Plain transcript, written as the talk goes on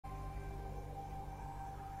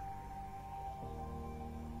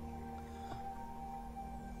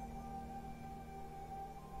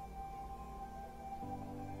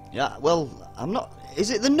Yeah, well, I'm not...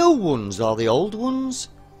 Is it the new ones or the old ones?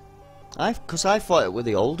 Because I thought it were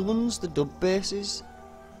the old ones, the dub bases.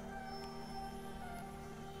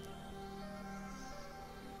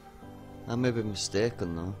 I may be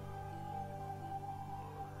mistaken though.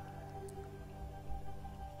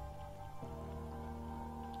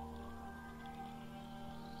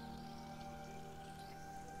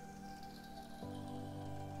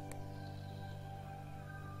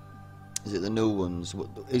 Is it the new ones?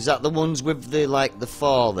 Is that the ones with the, like, the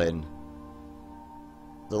four then?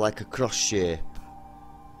 They're like a cross shape.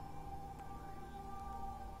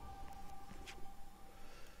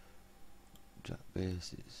 Drop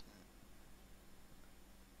bases.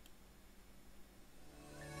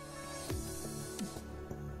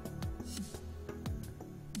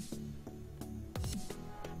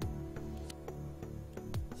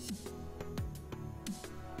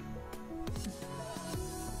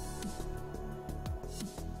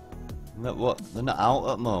 What? They're not out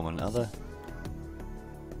at the moment, are they?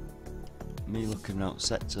 Me looking out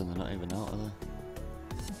sector, they're not even out, are they?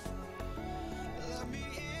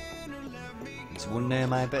 It's one near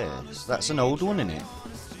my base. That's an old one, innit?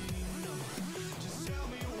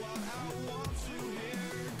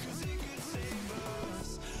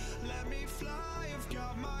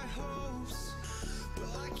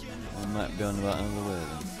 I might be on about another way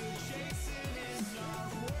then.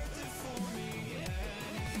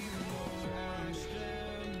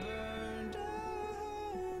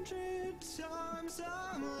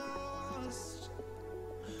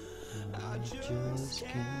 I just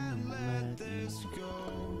can't let this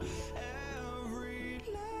go. Every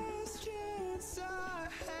last chance I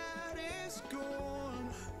had is gone.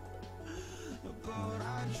 But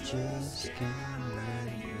I just can't let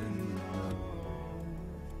you know.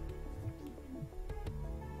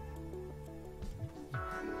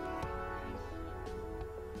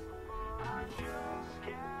 I just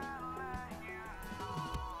can't let you know.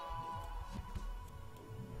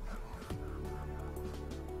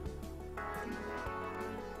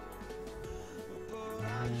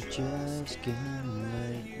 I just can't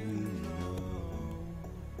let you know.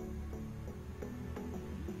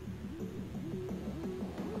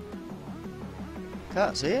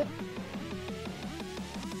 Can't see it.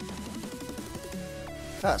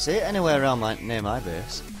 Can't see it anywhere around near my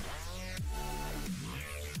base.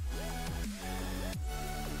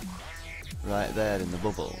 Right there in the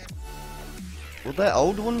bubble. Well, they're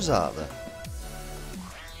old ones, aren't they?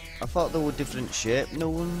 I thought they were different shape, new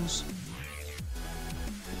ones.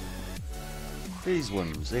 These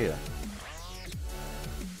ones here.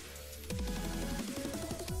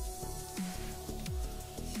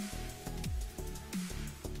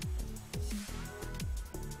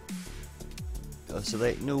 Oh, so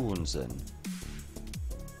they're new ones then.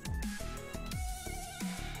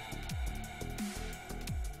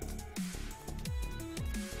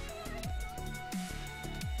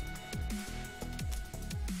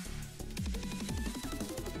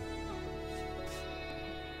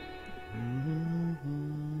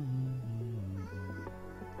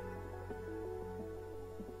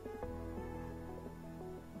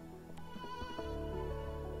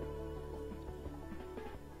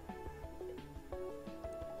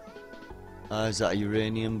 Ah, is that a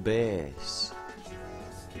uranium base?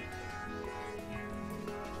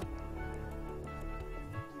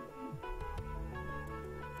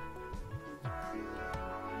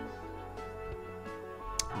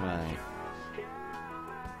 Right.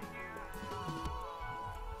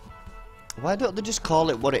 Why don't they just call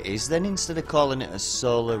it what it is then, instead of calling it a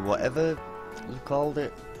solar whatever they called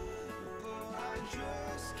it?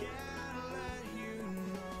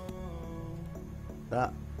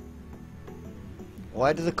 That.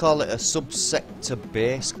 Why do they call it a subsector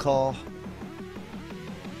base core?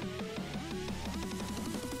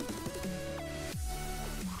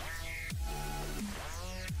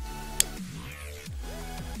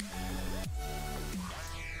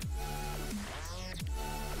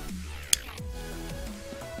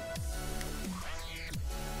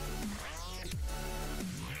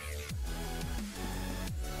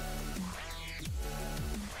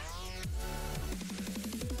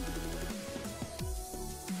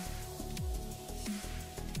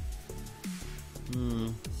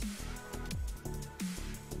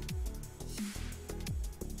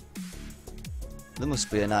 There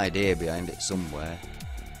must be an idea behind it somewhere.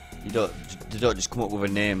 They don't just come up with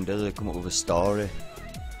a name, do they? They come up with a story.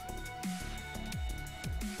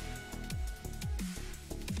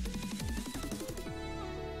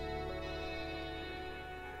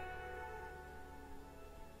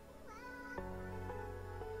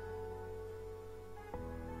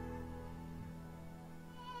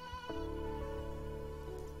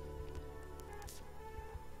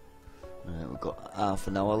 got half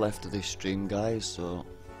an hour left of this stream, guys, so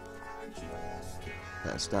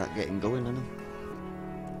better start getting going, innit?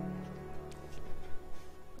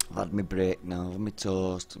 I've had my break now, I've had my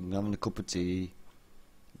toast, I'm having a cup of tea,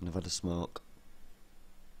 and I've had a smoke.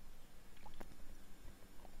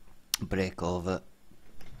 Break over.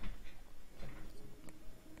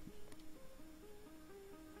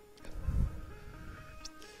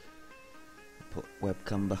 Put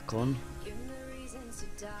webcam back on.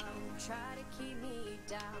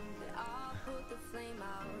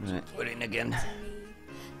 Right, we're in again.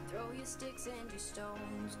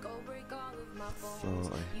 40.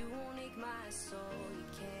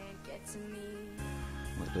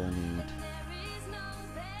 What do I need?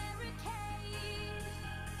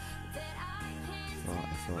 40,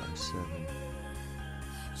 47.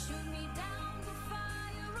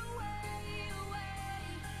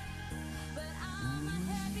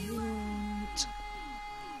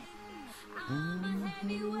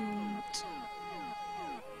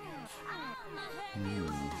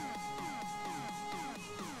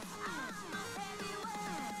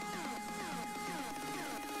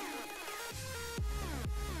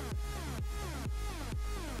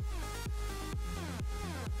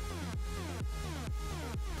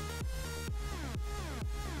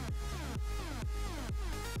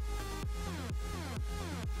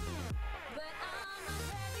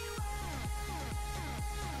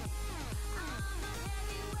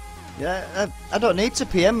 Yeah, I don't need to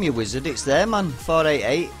PM you, Wizard. It's there, man.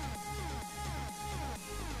 488.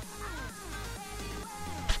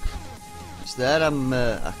 It's there.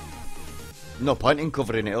 No point in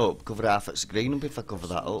covering it up. Cover half at screen up if I cover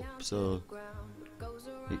that up. So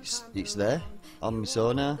it's there on my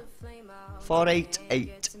sonar.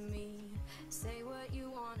 488.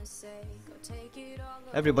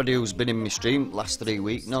 Everybody who's been in my stream last 3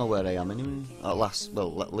 weeks know where I am anyway.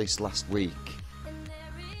 At least last week.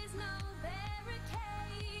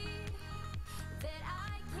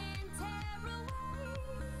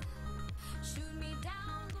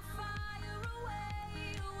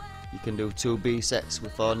 You can do 2 B sets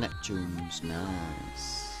with 4 Neptunes.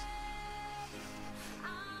 Nice.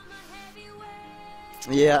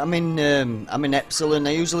 Yeah, I'm in Epsilon.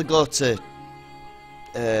 I usually go to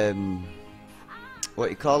what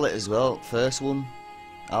you call it as well, first one,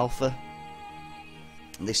 Alpha.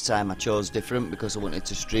 And this time I chose different because I wanted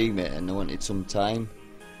to stream it and I wanted some time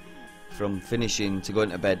from finishing to going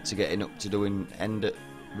to bed to getting up to doing end at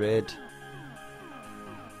raid.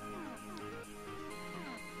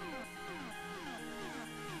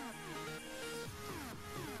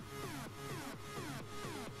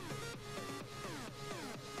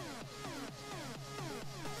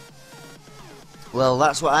 Well,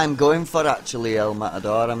 that's what I'm going for actually, El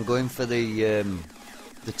Matador. I'm going for the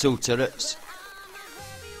 2 turrets.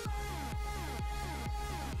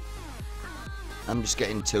 I'm just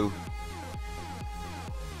getting 2.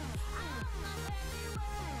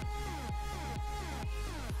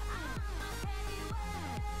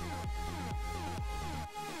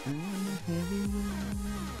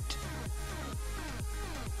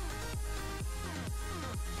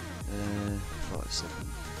 Uh, 47.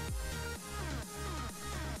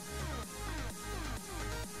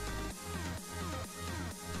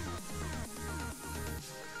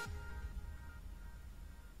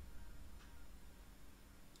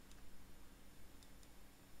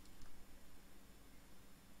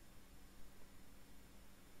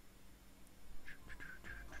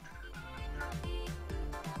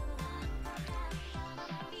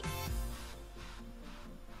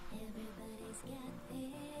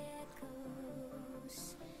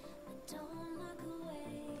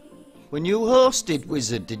 When you hosted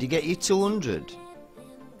Wizard, did you get your 200?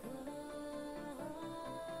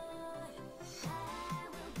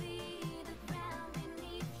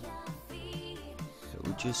 It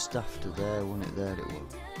was just after there, wasn't it? There it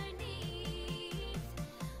was.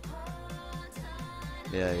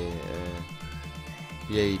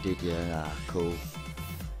 Yeah, you did, yeah. Ah, cool.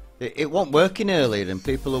 It wasn't working earlier, and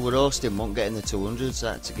people who were hosting weren't getting the 200s, so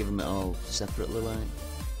I had to give them it all separately, like.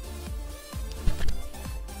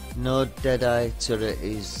 No Deadeye turret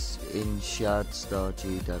is in Shard Star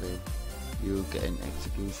G, Daddy. You getting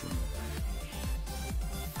execution.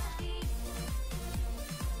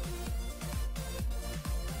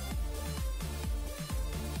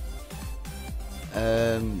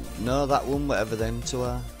 No, that one, whatever them two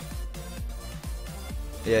are.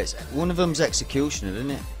 Yeah, it's, one of them's Executioner,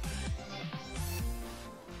 isn't it?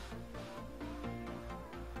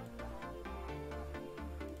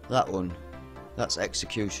 That one, that's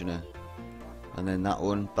Executioner. And then that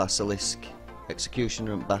one, Basilisk.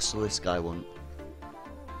 Executioner and Basilisk I want.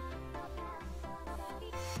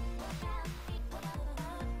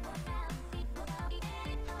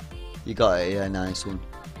 You got it, yeah, nice one.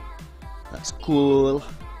 That's cool.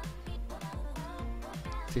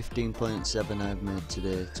 15.7 I've made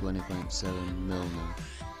today, 20.7 mil now.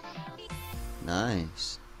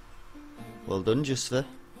 Nice. Well done, Jusfer.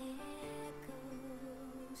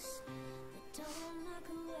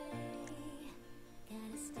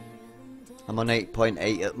 I'm on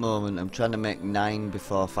 8.8 at the moment. I'm trying to make 9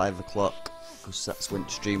 before 5 o'clock, because that's when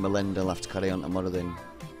stream will end. I'll have to carry on tomorrow then.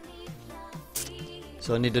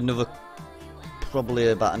 So I need another, probably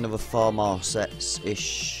about another 4 more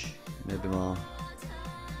sets-ish, maybe more.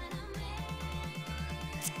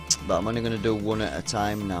 But I'm only going to do one at a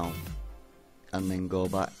time now, and then go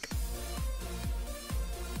back.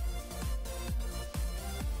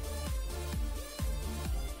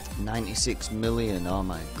 $96 million, oh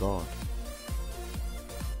my god.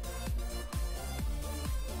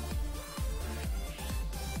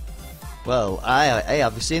 Well, hey,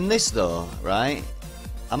 have you seen this though, right?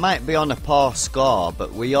 I might be on a poor score,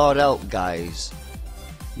 but with your help, guys,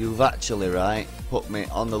 you've actually, right, put me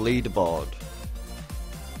on the leaderboard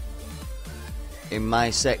in my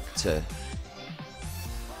sector.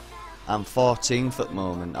 I'm 14th at the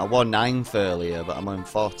moment. I was 9th earlier, but I'm on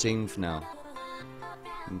 14th now.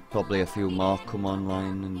 And probably a few more come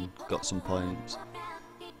online and got some points.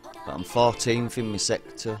 But I'm 14th in my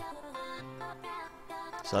sector.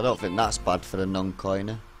 So I don't think that's bad for a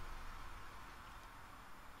non-coiner.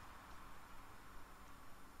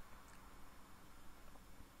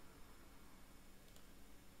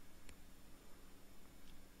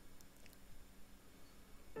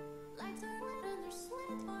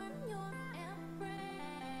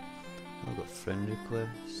 I've got friend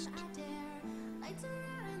request.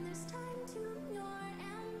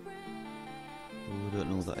 Oh, I don't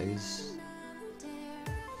know what that is.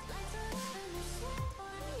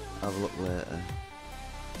 Have a look later.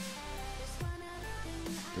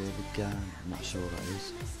 David Garn, I'm not sure what that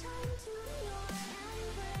is.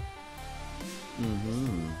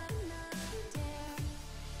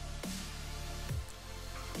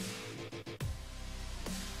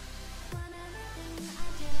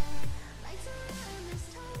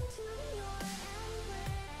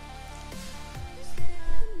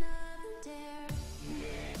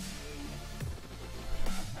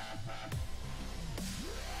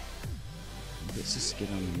 It's a skin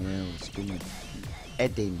on the nails, doing it.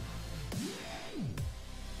 Edding.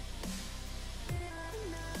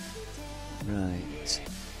 Right.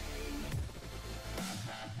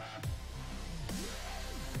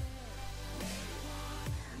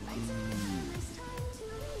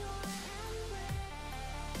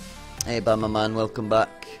 Hey Bama man, welcome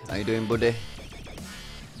back. How you doing, buddy?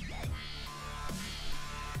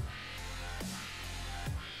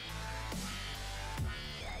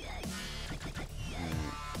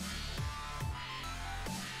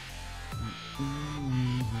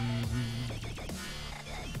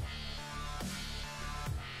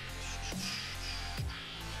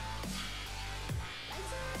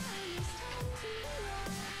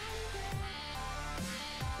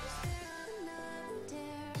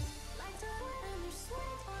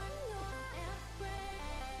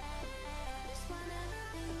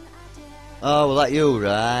 Oh, well that you,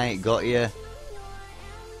 right, got you.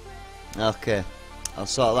 Okay, I'll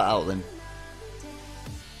sort that out then.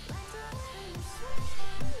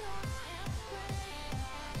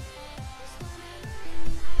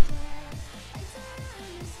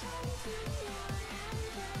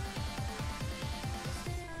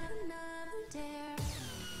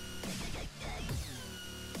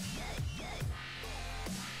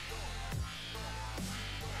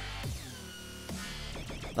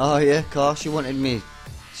 Oh yeah, of course, you wanted me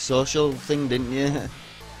social thing, didn't you?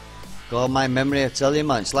 God, my memory, I tell you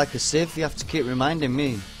man, it's like a sieve, you have to keep reminding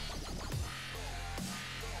me.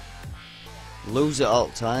 Lose it all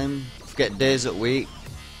the time, forget days at week,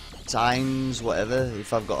 times, whatever,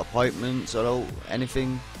 if I've got appointments or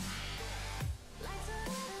anything.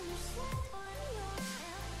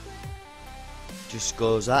 Just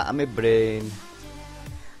goes out of my brain.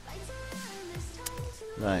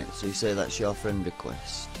 Right, so you say that's your friend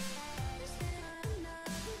request.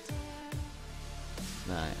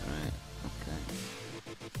 Right, okay.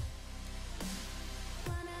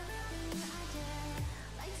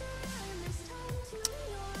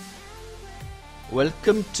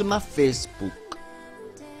 Welcome to my Facebook.